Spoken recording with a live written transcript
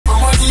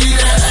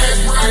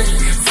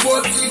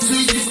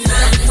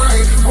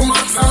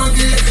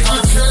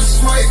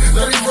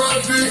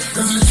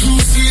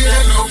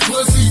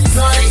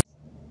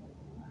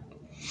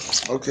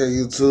Okay,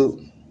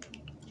 YouTube.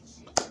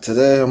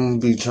 Today I'm gonna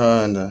be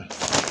trying the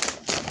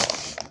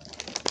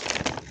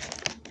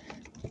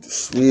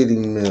Saweetie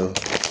Meal.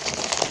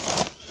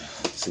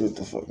 See what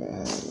the fuck I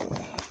have.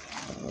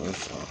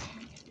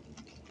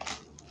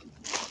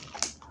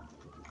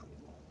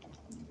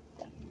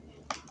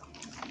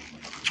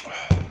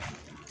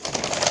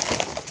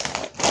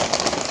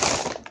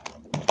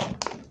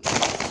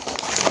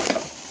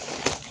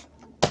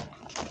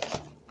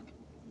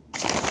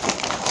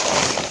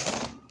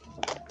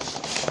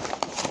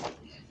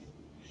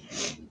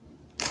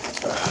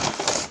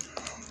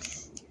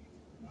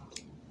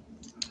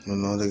 You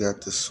know, they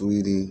got the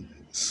sweet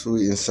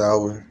and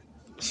sour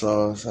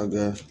sauce, I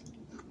guess.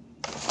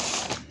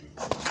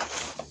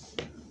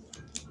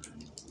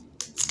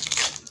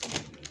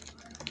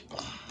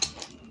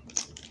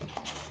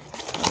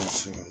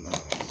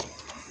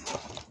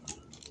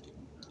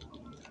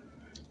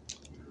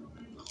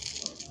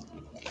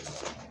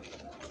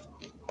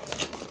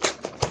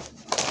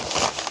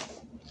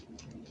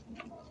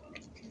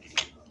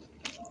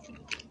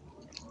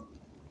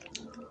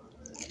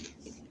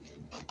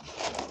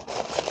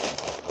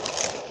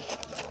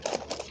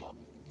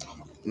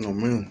 No,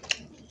 man.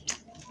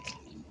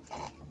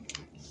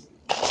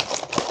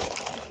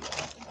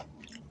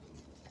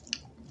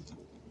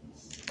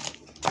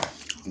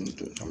 Let me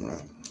do some of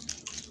that.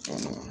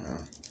 Going on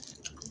here.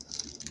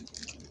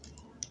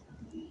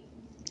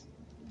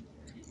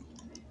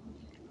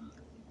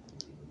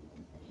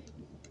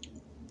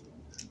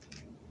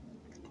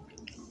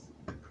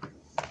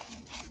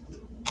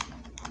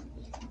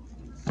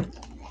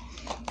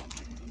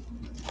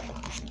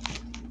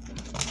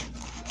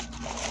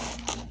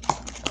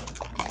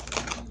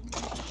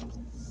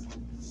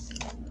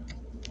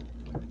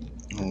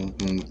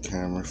 Open the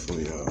camera for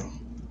y'all.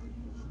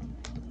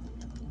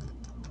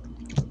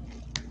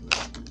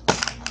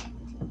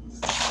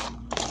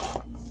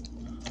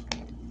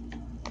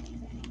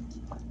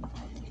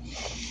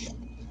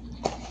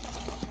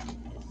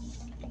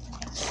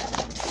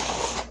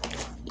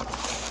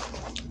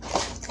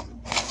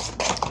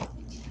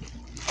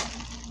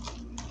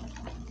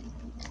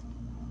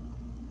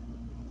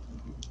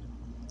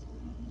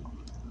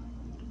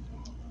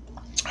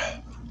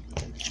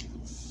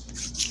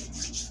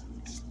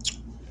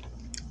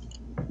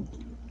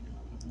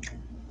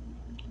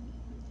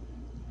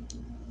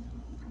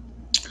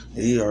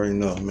 You already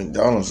know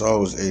McDonald's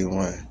always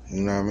A1.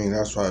 You know what I mean?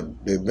 That's why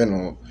they've been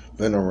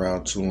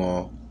around too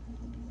long.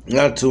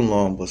 Not too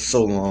long, but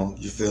so long.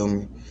 You feel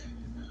me?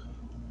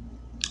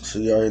 So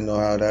you already know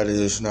how that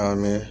is. You know what I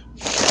mean?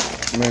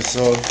 Man,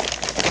 so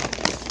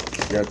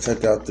you gotta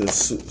check out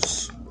this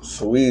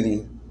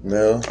Saweetie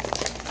Meal.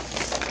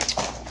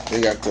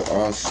 They got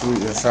the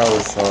sweet and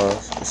sour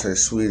sauce. It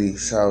says Saweetie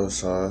sour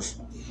sauce.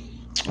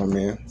 I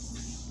mean,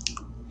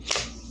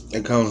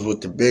 it comes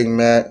with the Big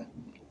Mac,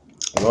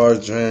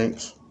 large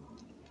drinks,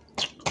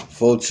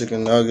 4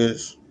 chicken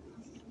nuggets,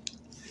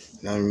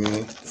 you know what I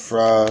mean,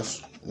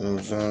 fries, you know what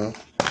I'm saying,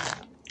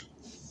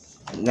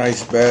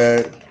 nice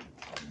bag,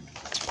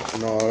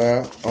 and all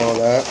that.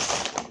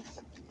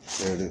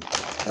 There it is.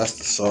 That's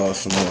the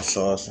sauce, some more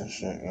sauce and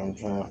shit, you know what I'm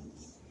saying.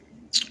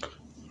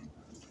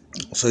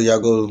 So y'all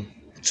go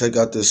check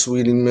out the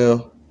Saweetie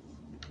Meal.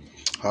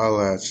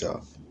 Holla at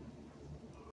y'all.